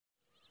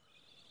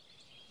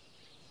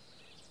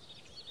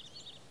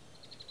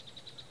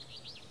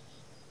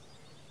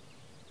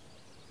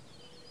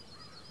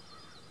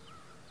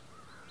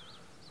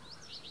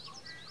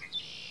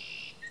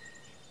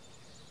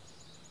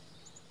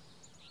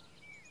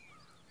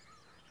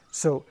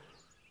So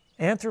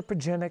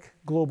anthropogenic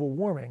global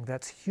warming,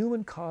 that's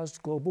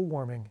human-caused global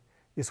warming,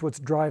 is what's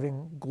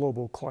driving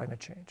global climate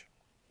change.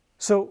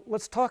 So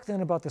let's talk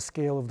then about the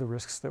scale of the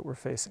risks that we're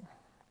facing,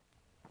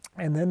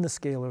 and then the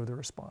scale of the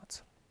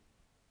response.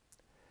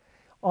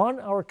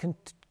 On our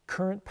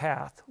current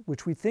path,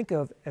 which we think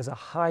of as a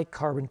high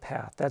carbon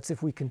path, that's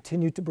if we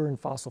continue to burn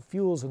fossil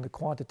fuels in the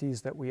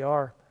quantities that we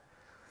are,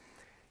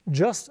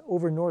 just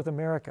over North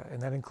America,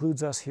 and that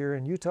includes us here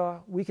in Utah,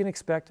 we can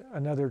expect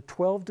another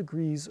 12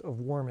 degrees of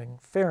warming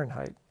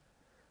Fahrenheit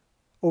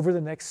over the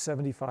next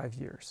 75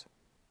 years.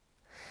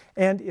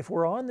 And if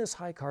we're on this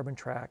high carbon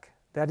track,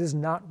 that is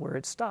not where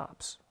it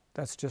stops.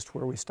 That's just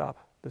where we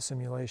stop the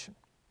simulation.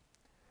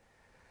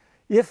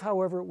 If,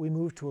 however, we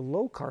move to a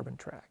low carbon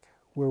track,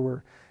 where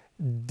we're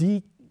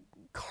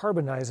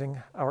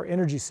decarbonizing our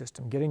energy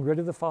system, getting rid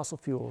of the fossil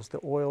fuels, the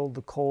oil,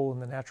 the coal,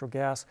 and the natural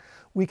gas,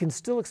 we can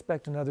still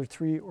expect another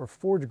 3 or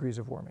 4 degrees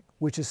of warming,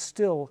 which is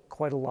still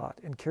quite a lot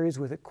and carries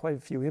with it quite a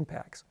few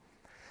impacts.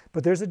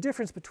 But there's a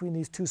difference between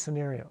these two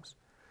scenarios.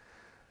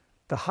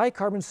 The high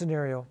carbon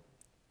scenario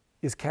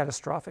is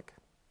catastrophic,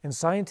 and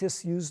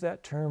scientists use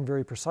that term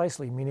very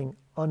precisely, meaning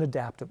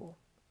unadaptable,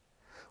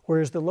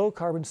 whereas the low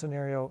carbon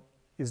scenario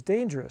is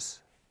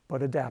dangerous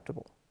but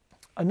adaptable.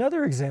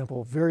 Another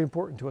example, very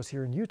important to us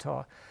here in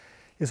Utah,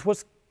 is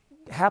what's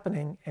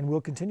happening and will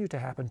continue to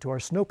happen to our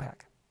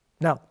snowpack.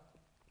 Now,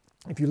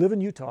 if you live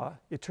in Utah,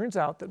 it turns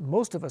out that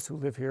most of us who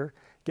live here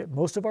get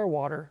most of our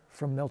water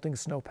from melting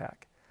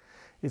snowpack.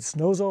 It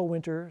snows all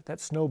winter, that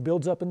snow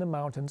builds up in the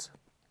mountains,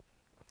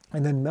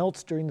 and then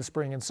melts during the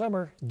spring and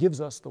summer,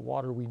 gives us the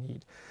water we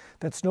need.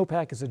 That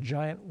snowpack is a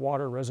giant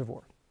water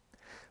reservoir.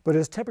 But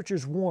as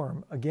temperatures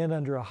warm, again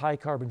under a high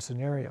carbon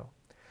scenario,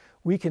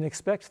 we can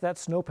expect that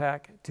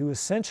snowpack to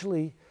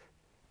essentially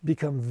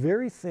become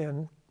very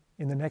thin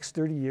in the next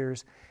 30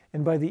 years,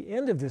 and by the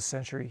end of this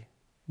century,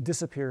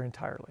 disappear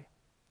entirely.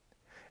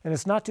 And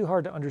it's not too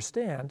hard to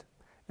understand.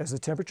 As the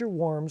temperature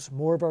warms,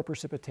 more of our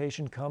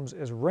precipitation comes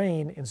as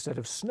rain instead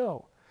of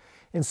snow.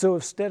 And so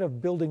instead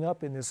of building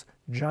up in this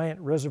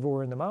giant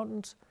reservoir in the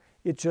mountains,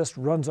 it just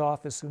runs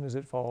off as soon as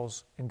it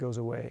falls and goes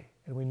away,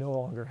 and we no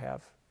longer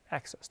have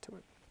access to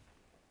it.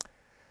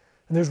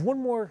 And there's one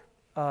more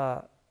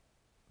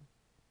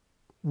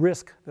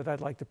risk that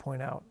I'd like to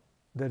point out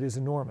that is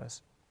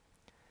enormous,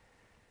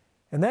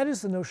 and that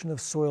is the notion of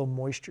soil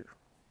moisture.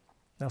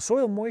 Now,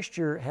 soil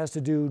moisture has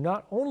to do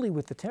not only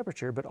with the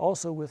temperature, but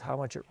also with how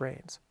much it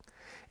rains.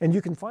 And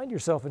you can find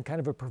yourself in kind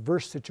of a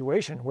perverse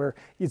situation where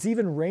it's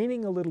even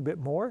raining a little bit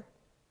more,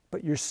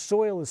 but your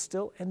soil is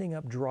still ending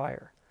up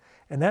drier.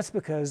 And that's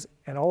because,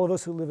 and all of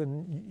us who live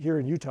here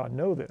in Utah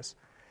know this,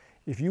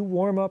 if you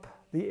warm up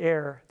the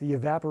air, the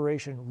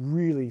evaporation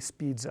really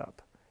speeds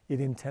up.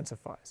 It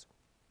intensifies.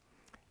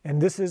 And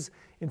this is,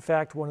 in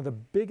fact, one of the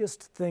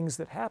biggest things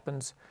that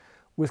happens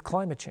with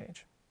climate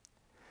change.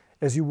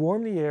 As you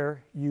warm the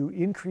air, you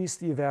increase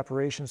the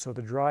evaporation so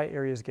the dry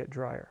areas get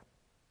drier.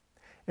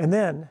 And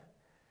then,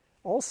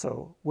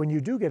 also, when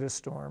you do get a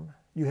storm,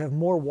 you have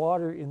more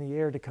water in the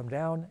air to come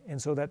down,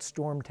 and so that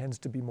storm tends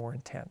to be more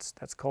intense.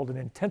 That's called an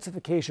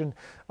intensification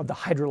of the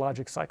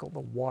hydrologic cycle, the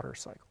water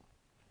cycle.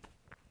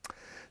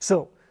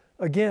 So,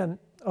 again,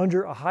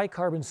 under a high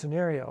carbon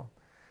scenario,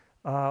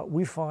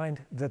 we find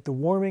that the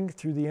warming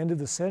through the end of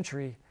the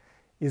century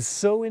is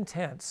so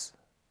intense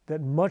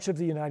that much of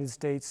the United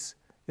States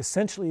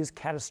essentially is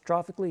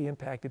catastrophically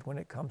impacted when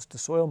it comes to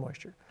soil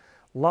moisture.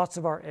 Lots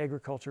of our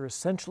agriculture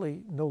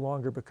essentially no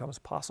longer becomes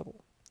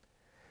possible.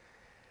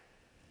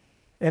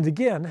 And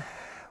again,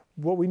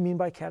 what we mean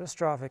by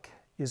catastrophic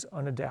is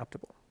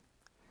unadaptable.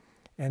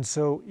 And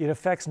so it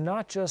affects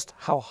not just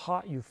how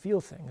hot you feel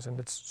things, and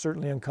it's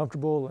certainly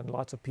uncomfortable, and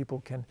lots of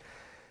people can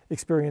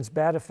experience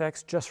bad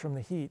effects just from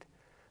the heat.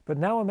 But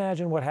now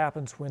imagine what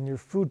happens when your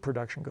food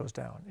production goes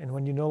down and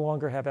when you no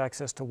longer have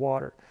access to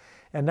water.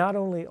 And not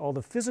only all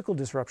the physical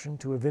disruption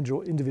to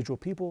individual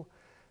people,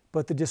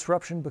 but the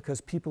disruption because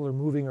people are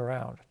moving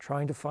around,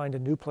 trying to find a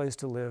new place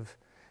to live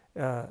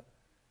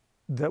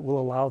that will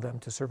allow them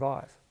to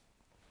survive.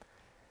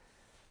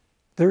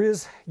 There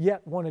is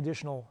yet one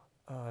additional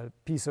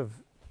piece of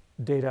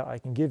data I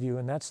can give you,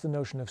 and that's the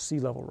notion of sea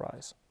level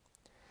rise.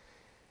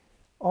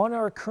 On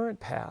our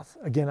current path,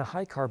 again a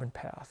high carbon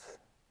path,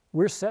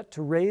 we're set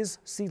to raise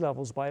sea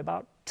levels by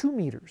about 2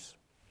 meters,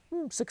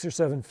 6 or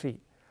 7 feet,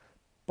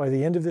 by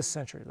the end of this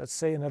century, let's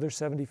say another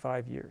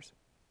 75 years.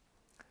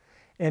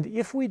 And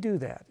if we do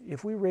that,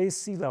 if we raise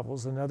sea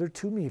levels another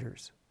 2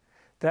 meters,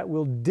 that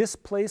will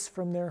displace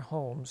from their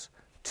homes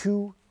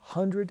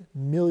 200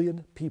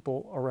 million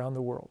people around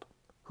the world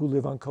who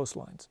live on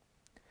coastlines.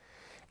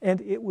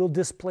 And it will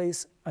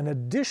displace an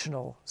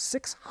additional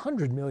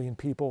 600 million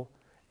people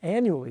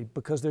annually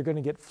because they're going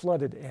to get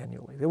flooded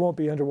annually. They won't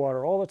be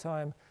underwater all the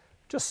time,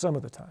 just some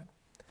of the time.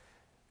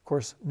 Of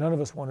course, none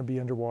of us want to be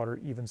underwater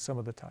even some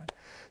of the time.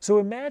 So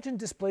imagine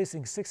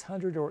displacing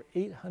 600 or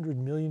 800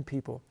 million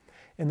people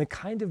and the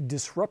kind of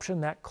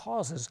disruption that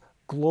causes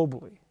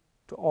globally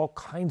to all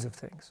kinds of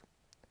things.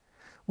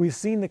 We've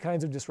seen the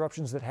kinds of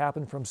disruptions that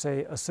happen from,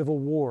 say, a civil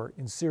war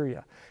in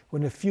Syria,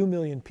 when a few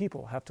million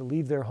people have to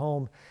leave their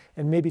home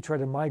and maybe try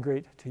to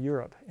migrate to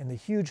Europe, and the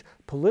huge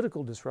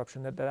political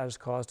disruption that has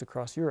caused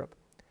across Europe.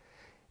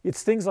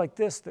 It's things like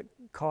this that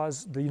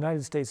cause the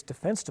United States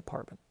Defense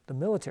Department, the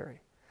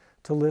military,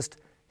 to list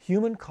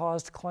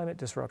human-caused climate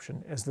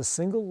disruption as the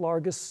single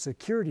largest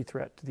security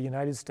threat to the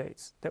United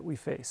States that we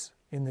face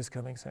in this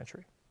coming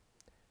century.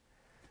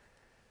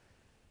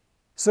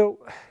 So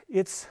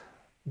it's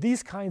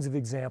these kinds of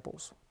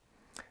examples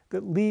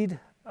that lead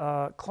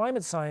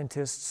climate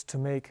scientists to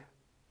make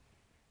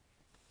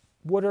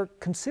what are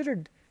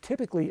considered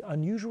typically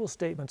unusual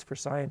statements for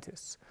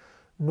scientists.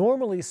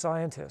 Normally,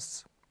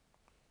 scientists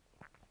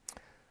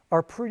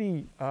are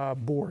pretty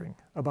boring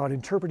about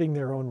interpreting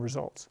their own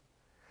results.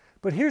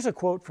 But here's a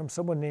quote from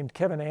someone named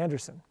Kevin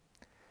Anderson,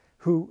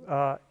 who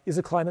is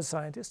a climate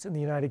scientist in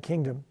the United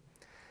Kingdom.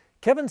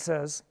 Kevin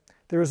says,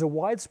 "There is a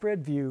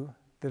widespread view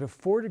that a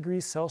 4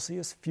 degrees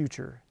Celsius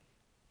future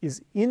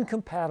is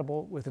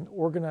incompatible with an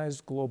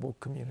organized global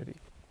community."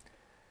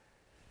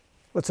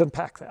 Let's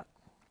unpack that.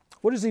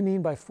 What does he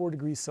mean by 4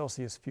 degrees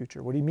Celsius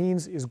future? What he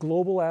means is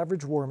global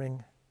average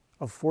warming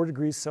of 4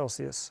 degrees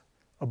Celsius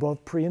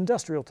above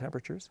pre-industrial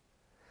temperatures,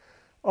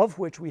 of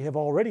which we have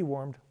already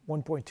warmed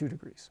 1.2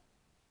 degrees.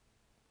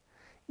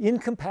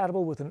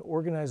 Incompatible with an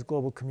organized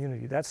global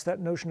community. That's that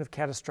notion of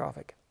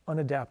catastrophic,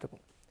 unadaptable.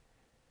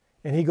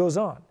 And he goes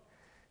on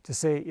to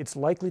say it's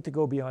likely to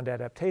go beyond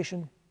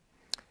adaptation,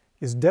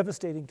 is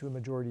devastating to a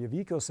majority of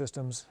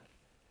ecosystems,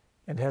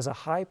 and has a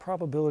high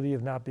probability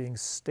of not being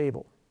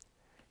stable.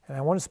 And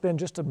I want to spend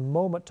just a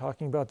moment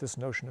talking about this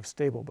notion of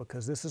stable,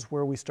 because this is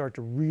where we start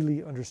to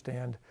really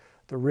understand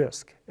the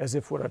risk, as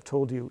if what I've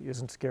told you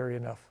isn't scary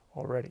enough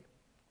already.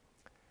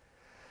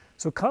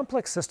 So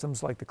complex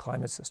systems like the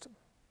climate system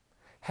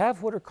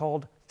have what are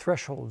called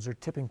thresholds or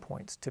tipping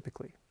points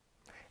typically.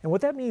 And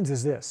what that means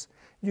is this: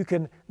 you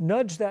can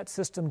nudge that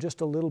system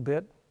just a little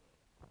bit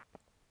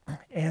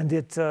and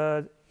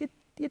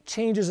it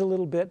changes a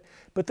little bit,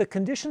 but the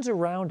conditions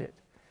around it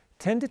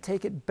tend to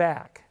take it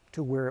back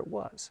to where it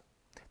was.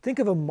 Think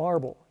of a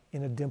marble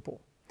in a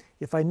dimple.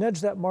 If I nudge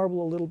that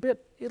marble a little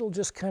bit, it'll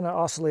just kind of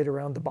oscillate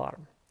around the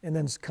bottom and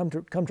then come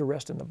to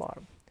rest in the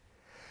bottom.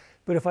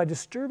 But if I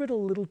disturb it a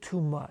little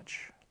too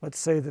much, let's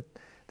say that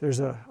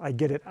I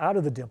get it out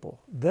of the dimple,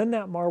 then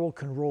that marble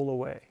can roll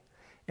away.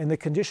 And the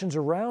conditions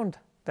around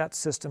that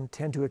system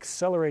tend to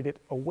accelerate it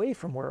away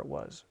from where it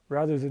was,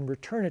 rather than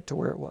return it to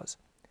where it was.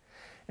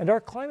 And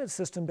our climate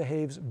system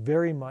behaves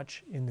very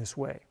much in this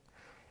way.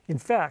 In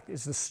fact,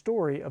 it's the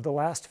story of the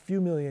last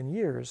few million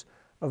years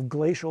of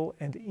glacial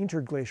and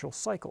interglacial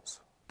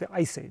cycles, the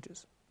ice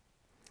ages.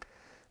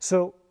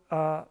 So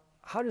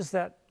how does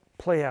that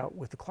play out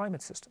with the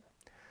climate system?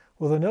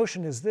 Well, the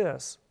notion is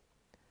this: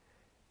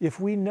 if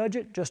we nudge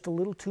it just a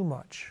little too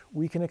much,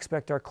 we can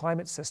expect our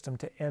climate system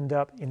to end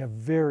up in a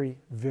very,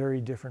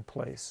 very different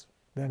place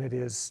than it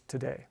is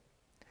today.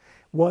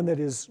 One that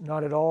is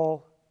not at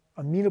all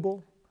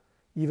amenable,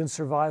 even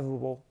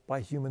survivable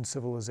by human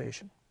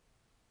civilization.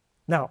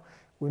 Now,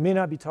 we may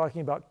not be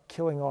talking about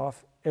killing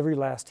off every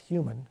last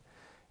human,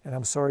 and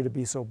I'm sorry to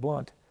be so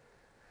blunt,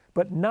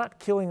 but not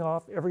killing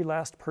off every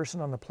last person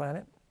on the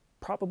planet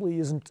probably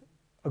isn't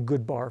a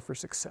good bar for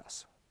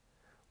success.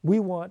 We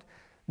want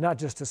not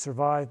just to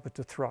survive, but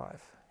to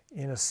thrive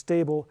in a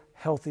stable,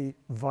 healthy,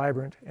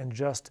 vibrant, and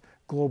just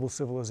global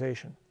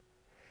civilization.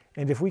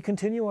 And if we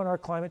continue on our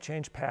climate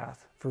change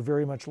path for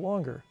very much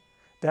longer,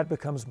 that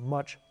becomes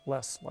much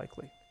less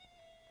likely.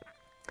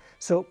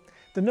 So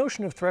the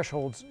notion of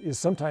thresholds is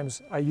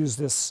sometimes, I use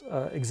this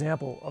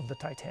example of the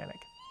Titanic.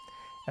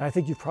 And I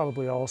think you've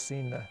probably all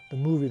seen the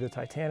movie, The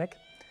Titanic.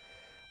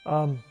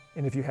 And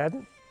if you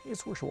hadn't,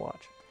 it's worth a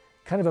watch.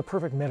 Kind of a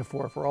perfect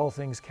metaphor for all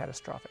things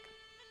catastrophic.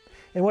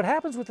 And what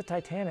happens with the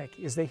Titanic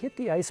is they hit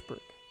the iceberg,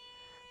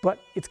 but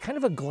it's kind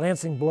of a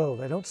glancing blow.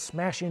 They don't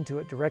smash into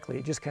it directly.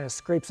 It just kind of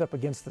scrapes up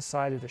against the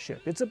side of the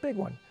ship. It's a big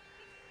one.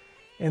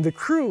 And the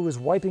crew is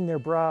wiping their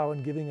brow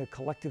and giving a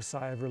collective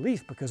sigh of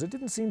relief because it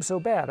didn't seem so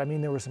bad. I mean,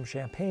 there were some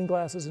champagne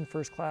glasses in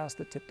first class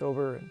that tipped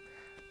over and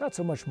not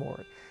so much more.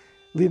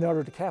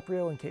 Leonardo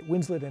DiCaprio and Kate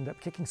Winslet end up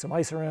kicking some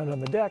ice around on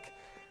the deck.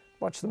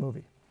 Watch the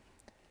movie.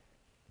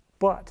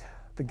 But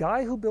the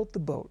guy who built the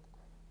boat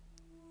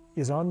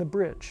is on the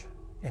bridge,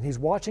 and he's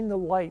watching the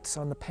lights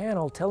on the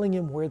panel telling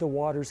him where the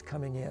water's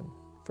coming in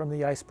from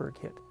the iceberg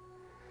hit.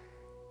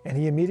 And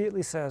he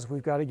immediately says,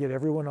 "We've got to get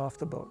everyone off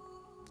the boat."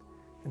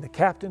 And the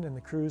captain and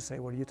the crew say,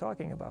 "What are you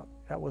talking about?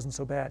 That wasn't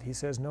so bad." He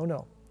says,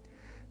 "No.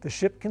 The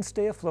ship can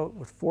stay afloat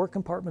with 4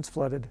 compartments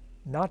flooded,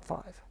 not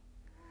 5.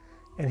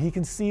 And he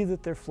can see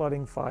that they're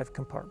flooding 5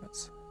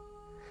 compartments.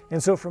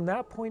 And so from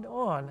that point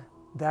on,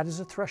 that is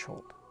a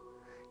threshold.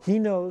 He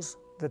knows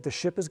that the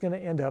ship is going to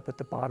end up at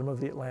the bottom of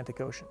the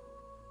Atlantic Ocean.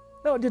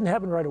 Now, it didn't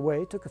happen right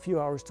away. It took a few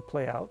hours to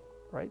play out,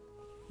 right?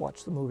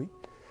 Watch the movie.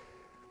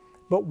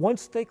 But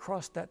once they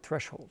crossed that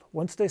threshold,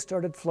 once they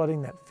started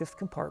flooding that 5th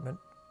compartment,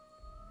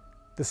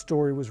 the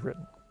story was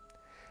written.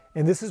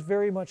 And this is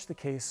very much the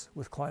case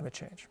with climate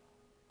change.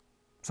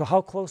 So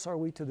how close are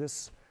we to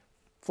this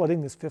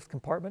flooding this fifth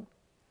compartment?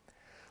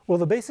 Well,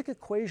 the basic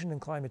equation in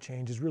climate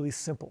change is really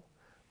simple.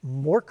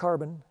 More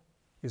carbon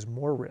is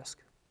more risk.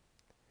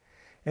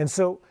 And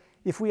so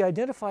if we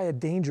identify a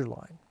danger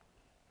line,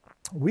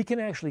 we can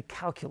actually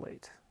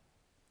calculate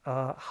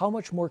how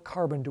much more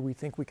carbon do we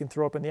think we can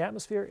throw up in the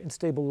atmosphere and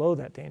stay below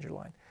that danger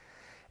line.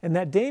 And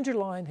that danger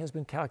line has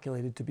been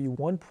calculated to be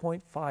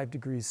 1.5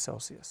 degrees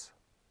Celsius,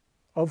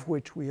 of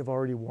which we have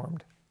already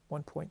warmed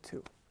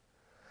 1.2.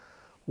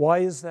 Why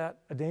is that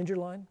a danger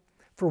line?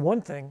 For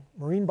one thing,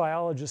 marine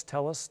biologists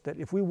tell us that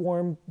if we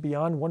warm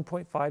beyond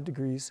 1.5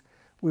 degrees,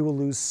 we will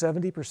lose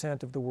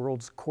 70% of the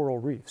world's coral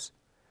reefs.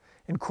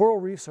 And coral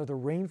reefs are the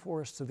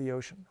rainforests of the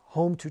ocean,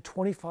 home to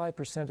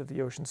 25% of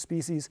the ocean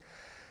species.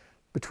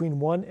 Between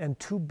 1 and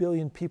 2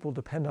 billion people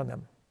depend on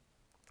them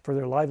for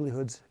their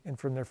livelihoods and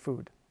from their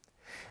food.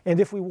 And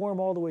if we warm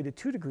all the way to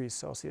 2 degrees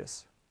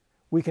Celsius,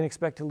 we can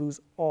expect to lose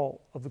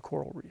all of the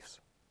coral reefs.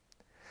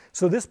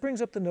 So this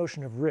brings up the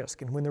notion of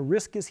risk, and when the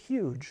risk is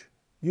huge,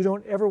 you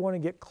don't ever want to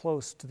get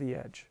close to the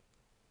edge,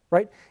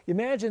 right?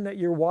 Imagine that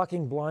you're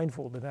walking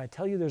blindfolded, and I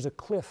tell you there's a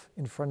cliff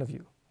in front of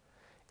you,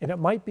 and it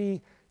might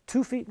be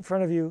 2 feet in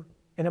front of you,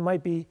 and it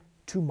might be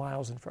 2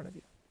 miles in front of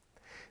you.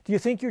 Do you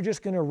think you're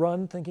just going to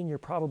run thinking you're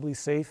probably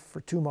safe for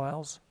 2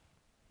 miles?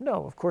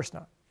 No, of course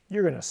not.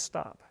 You're going to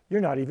stop.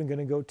 You're not even going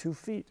to go 2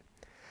 feet.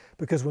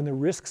 Because when the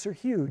risks are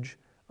huge,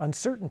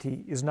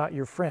 uncertainty is not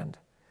your friend.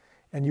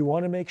 And you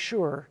want to make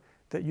sure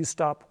that you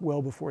stop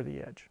well before the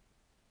edge.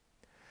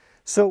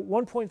 So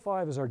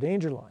 1.5 is our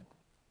danger line.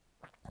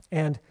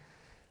 And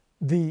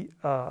the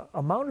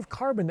amount of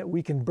carbon that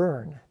we can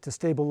burn to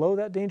stay below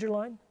that danger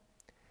line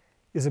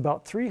is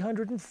about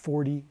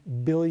 340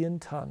 billion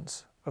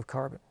tons of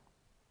carbon.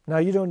 Now,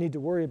 you don't need to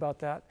worry about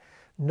that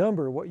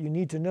number. What you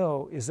need to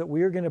know is that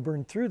we are going to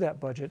burn through that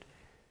budget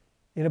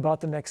in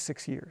about the next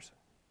 6 years.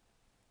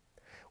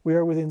 We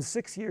are within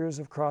 6 years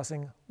of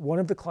crossing one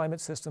of the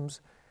climate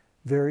system's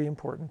very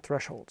important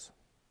thresholds.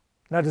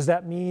 Now, does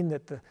that mean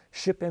that the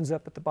ship ends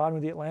up at the bottom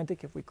of the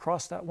Atlantic if we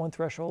cross that one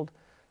threshold?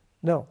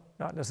 No,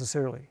 not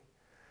necessarily.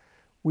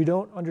 We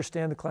don't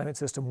understand the climate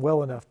system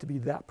well enough to be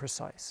that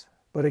precise.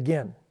 But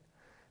again,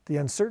 the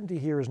uncertainty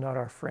here is not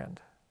our friend.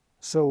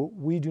 So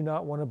we do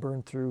not want to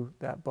burn through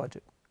that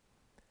budget.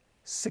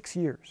 6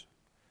 years.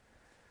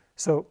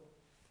 So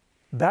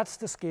that's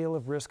the scale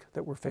of risk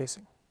that we're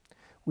facing.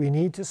 We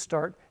need to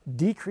start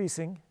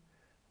decreasing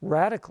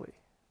radically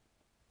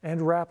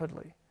and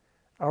rapidly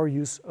our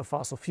use of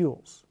fossil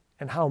fuels.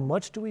 And how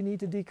much do we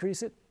need to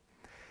decrease it?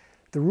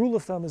 The rule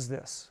of thumb is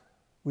this.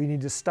 We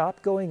need to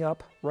stop going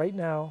up right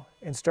now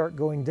and start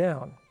going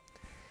down.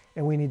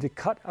 And we need to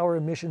cut our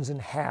emissions in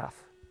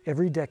half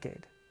every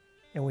decade.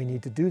 And we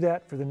need to do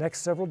that for the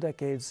next several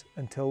decades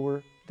until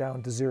we're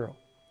down to zero.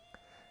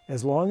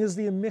 As long as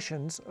the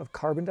emissions of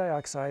carbon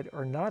dioxide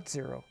are not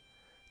zero,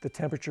 the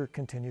temperature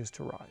continues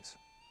to rise.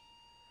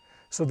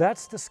 So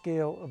that's the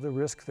scale of the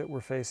risk that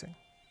we're facing.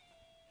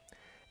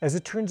 As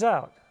it turns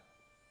out,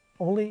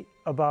 only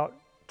about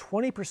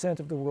 20%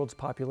 of the world's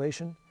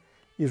population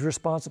is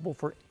responsible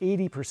for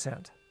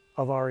 80%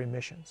 of our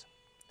emissions.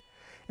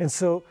 And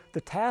so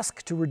the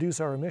task to reduce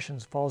our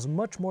emissions falls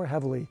much more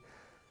heavily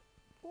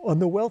on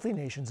the wealthy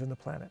nations in the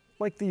planet,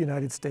 like the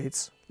United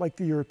States, like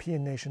the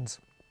European nations,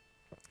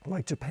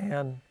 like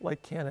Japan,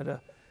 like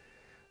Canada,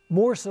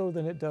 more so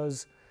than it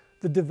does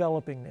the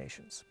developing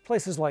nations,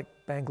 places like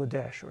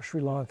Bangladesh or Sri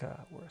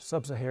Lanka or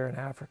Sub-Saharan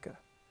Africa.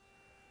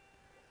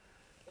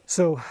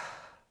 So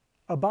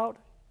about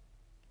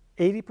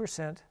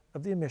 80%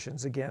 of the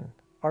emissions, again,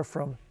 are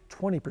from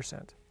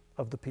 20%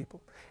 of the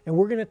people. And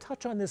we're going to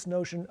touch on this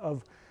notion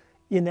of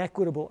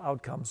inequitable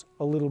outcomes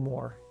a little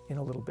more in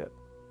a little bit.